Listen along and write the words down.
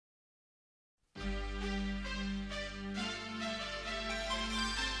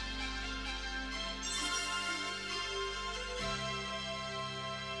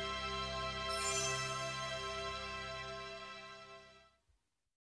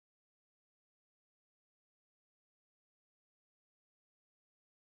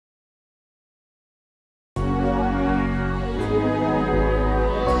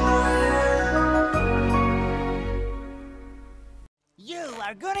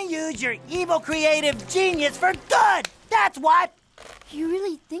are gonna use your evil creative genius for good! That's what! You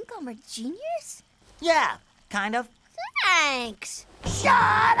really think I'm a genius? Yeah, kind of. Thanks!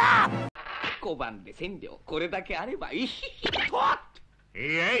 Shut up! 5番で1000両これだけあればいい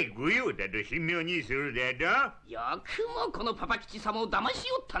ぐようだと神妙にするだとよくもこのパパ吉様を騙し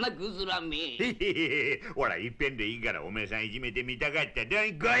おったなグズラめほら一遍でいいからおめさんいじめてみたかっただご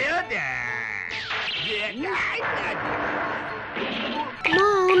ようだ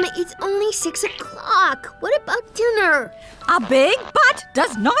Mom, it's only 6 o'clock. What about dinner? A big butt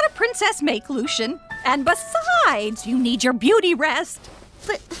does not a princess make, Lucian. And besides, you need your beauty rest.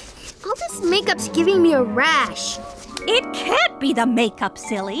 But all this makeup's giving me a rash. It can't be the makeup,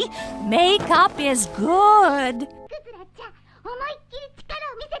 silly. Makeup is good.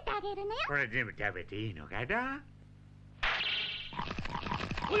 これ全部食べていいのかな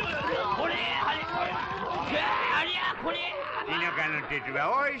田舎の鉄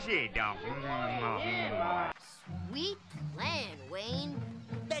は美味しいと Sweet plan, Wayne.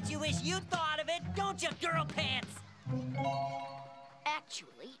 Bet you wish you'd thought of it, don't you, girl pants?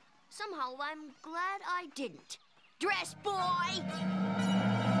 Actually, somehow I'm glad I didn't. Dress boy!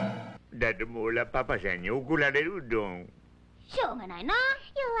 だってもう俺はパパさんに怒られるどんしょうがないな。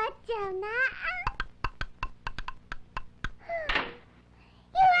弱っちゃうな。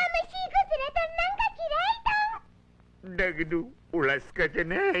弱虫グズラとなんか嫌いだ。だけど俺は仕方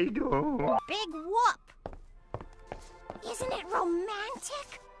ないどん Big whoop! Isn't it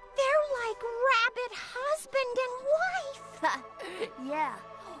romantic? They're like rabbit husband and wife. Yeah,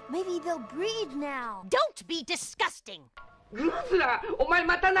 maybe they'll breed now. Don't be disgusting. グズラお前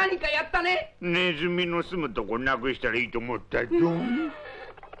また何かやったねネズミの住むとこなくしたらいいと思ったどん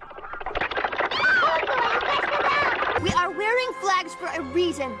We are wearing flags for a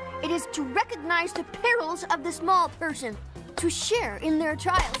reason. It is to recognize the perils of the small person, to share in their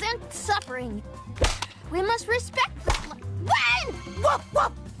trials and suffering. We must respect them. When? Whoop,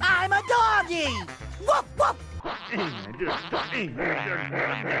 whoop! I'm a doggy! Whoop, whoop!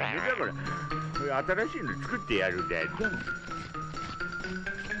 新しいの作ってやるだどん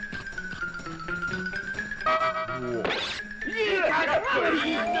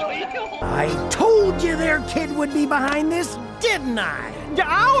I told you their kid would be behind this, didn't I?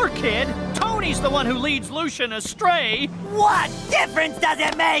 Our kid? Tony's the one who leads Lucian astray. What difference does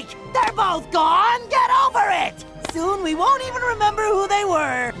it make? They're both gone! Get over it! Soon we won't even remember who they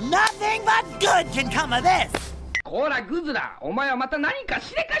were. Nothing but good can come of this. こらグズラお前はまた何か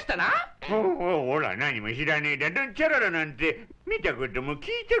しでかしたなほら何も知らねえだどんチャララなんて見たことも聞い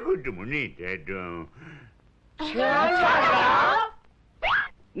たこともねえだどん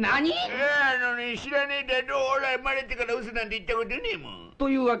何知らねえだど俺生まれてから嘘なんて言ったことねえもんと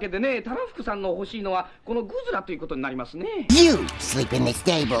いうわけでねタラフクさんの欲しいのはこのグズラということになりますね You sleep in the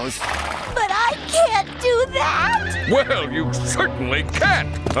stables. But I can't do that. Well, you certainly can't.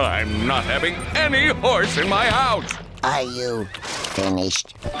 I'm not having any horse in my house. Are you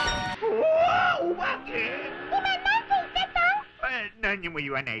finished? お化け何にも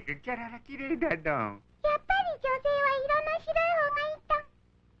言わないとチャララ綺麗だどんやっぱり女性は色の白い方がいいと。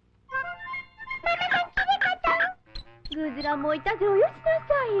ママさん、綺麗かったグズラもいたずらをよしな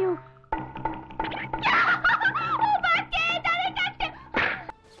さいよ。お化け誰かって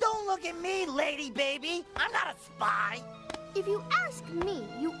Don't look at me, lady baby. I'm not a spy. If you ask me,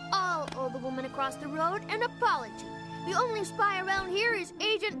 you all owe the woman across the road an apology. The only spy around here is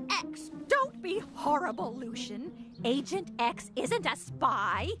Agent X. Don't be horrible, Lucian. Agent X isn't a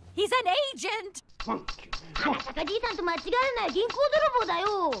spy. He's an agent. 坂じいさんと間違えない銀行泥棒だ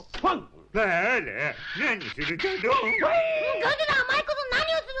よ。あら何するだどんグズラ甘いこと何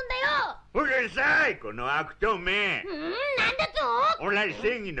をするんだよ。うるさいこの悪党めなんだと俺は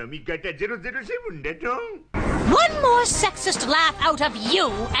正義の味方007だどん One more sexist laugh out of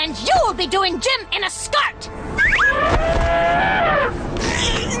you, and you'll be doing gym in a skirt.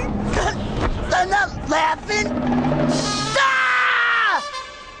 I'm not laughing.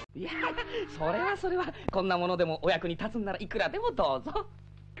 いやそれはこんなものでもお役に立つんならいくらでもどうぞ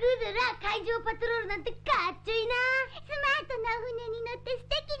グズラ海上パトロールなんてかっちょいいな。スマートな船に乗って素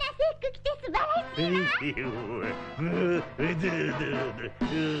敵な制服着て素晴らしいな。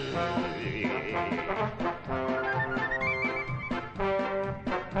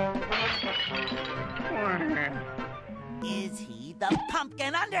 Is he the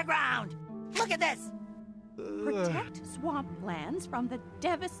pumpkin underground? Look at this. Protect swamplands from the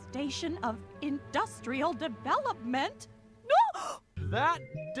devastation of industrial development. No! That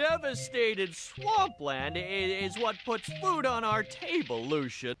devastated swampland is what puts food on our table,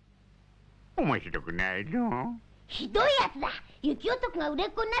 Lucian. 面白くないのひどいやつだ。雪男が売れ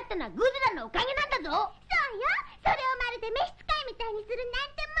っ子になったのはグズラのおかげなんだぞ。そうよ。それをまるで召使いみたいにするな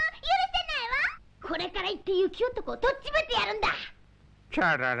んてもう許せないわ。これから行って雪男をとっちめてやるんだ。チ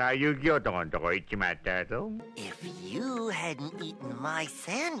ャララ、雪男のとこ行っちまったぞ。If you hadn't eaten my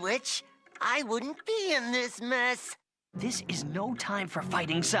sandwich, I wouldn't be in this mess. This is no time for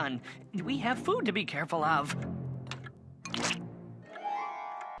fighting, son. We have food to be careful of.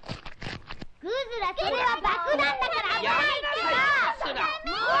 グズラ、それは爆弾だから危ないか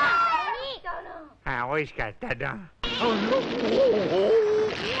ら。あ、美味しかったぞ。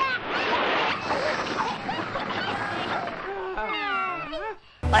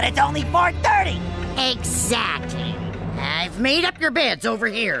But it's only 4:30. Exactly. I've made up your beds over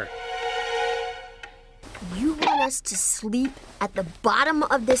here. You want us to sleep at the bottom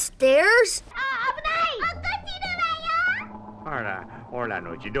of the stairs? 危ない！落っこちるわよ！ほら、オラ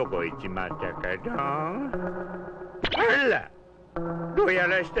のうちどこ行っちまったかど。あら、どうや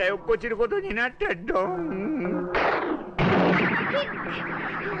ら下へ落っこちることになったど。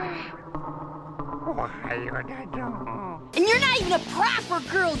おはようだど。And you're not even a proper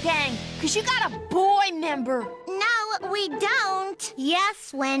girl gang, because you got a boy member. No, we don't.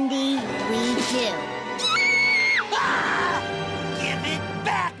 Yes, Wendy, we do. Ah! Give it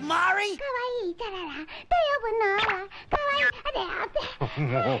back, Mari! かわいいチャララと呼ぶの。かわいい。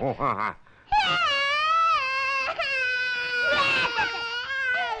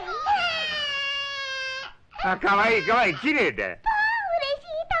あ、かわいいかわいい、綺麗だ。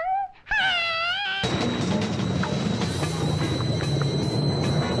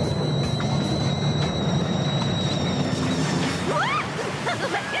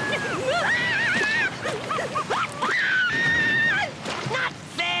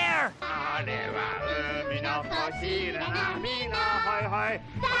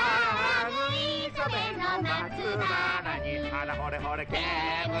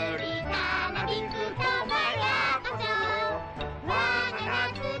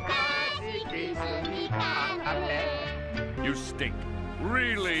You stink.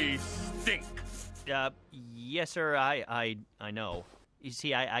 Really stink. Yes, sir, I know. You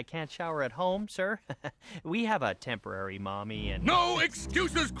see, I can't shower at home, sir. We have a temporary mommy and... No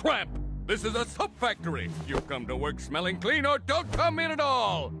excuses, Cramp! This is a sub factory. You come to work smelling clean or don't come in at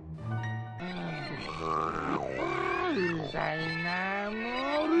all! うるさいな、も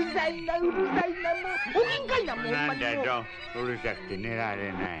ううるさいな、うるさいな、もうお限界だ、もうなんだよ、うるさくて寝ら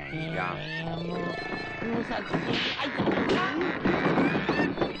れないよ。うるさくて、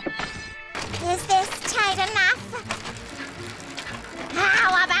Is this tight enough?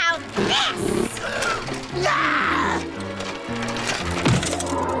 How about this? Ah!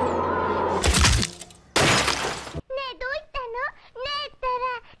 ねえ、どうしたの？ねえったら、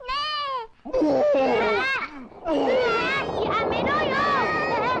ねえ。やめろよ。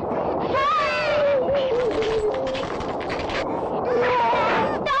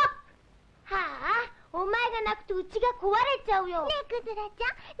はあ、お前が泣くとうちが壊れちゃうよ。ねえ、クズラちゃん、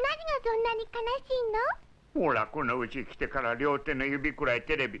何がそんなに悲しいの？ほら、このうち来てから両手の指くらい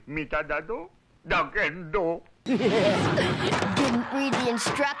テレビ見ただど。だけど。Didn't read the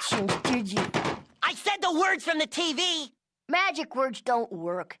instructions, did you? I said the words from the TV! Magic words don't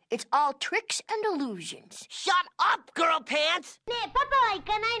work. It's all tricks and illusions. Shut up, girl pants! ねえ、パパは行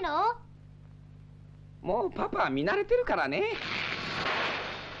かないの？もうパパは見慣れてるからね。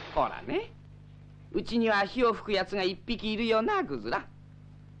ほらね、うちには火を吹くやつが一匹いるよな、グズラ。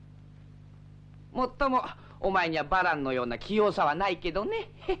もっともお前にはバランのような器用さはないけどね。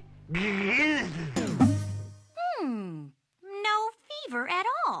No fever at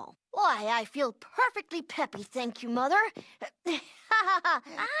all. Why, I feel perfectly peppy, thank you, Mother. I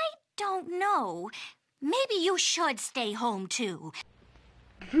don't know. Maybe you should stay home too.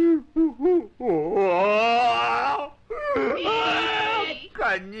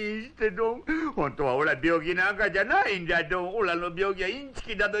 堪忍してどん。本当は俺は病気なんかじゃないんだどん。俺の病気はインチ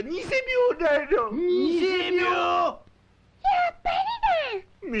キだと偽病だどん。偽病。やっぱり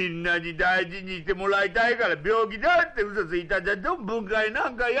だ。みんなに大事にしてもらいたいから病気だって嘘ついたんだどん。分解な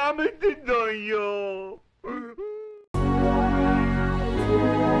んかやめてどんよ。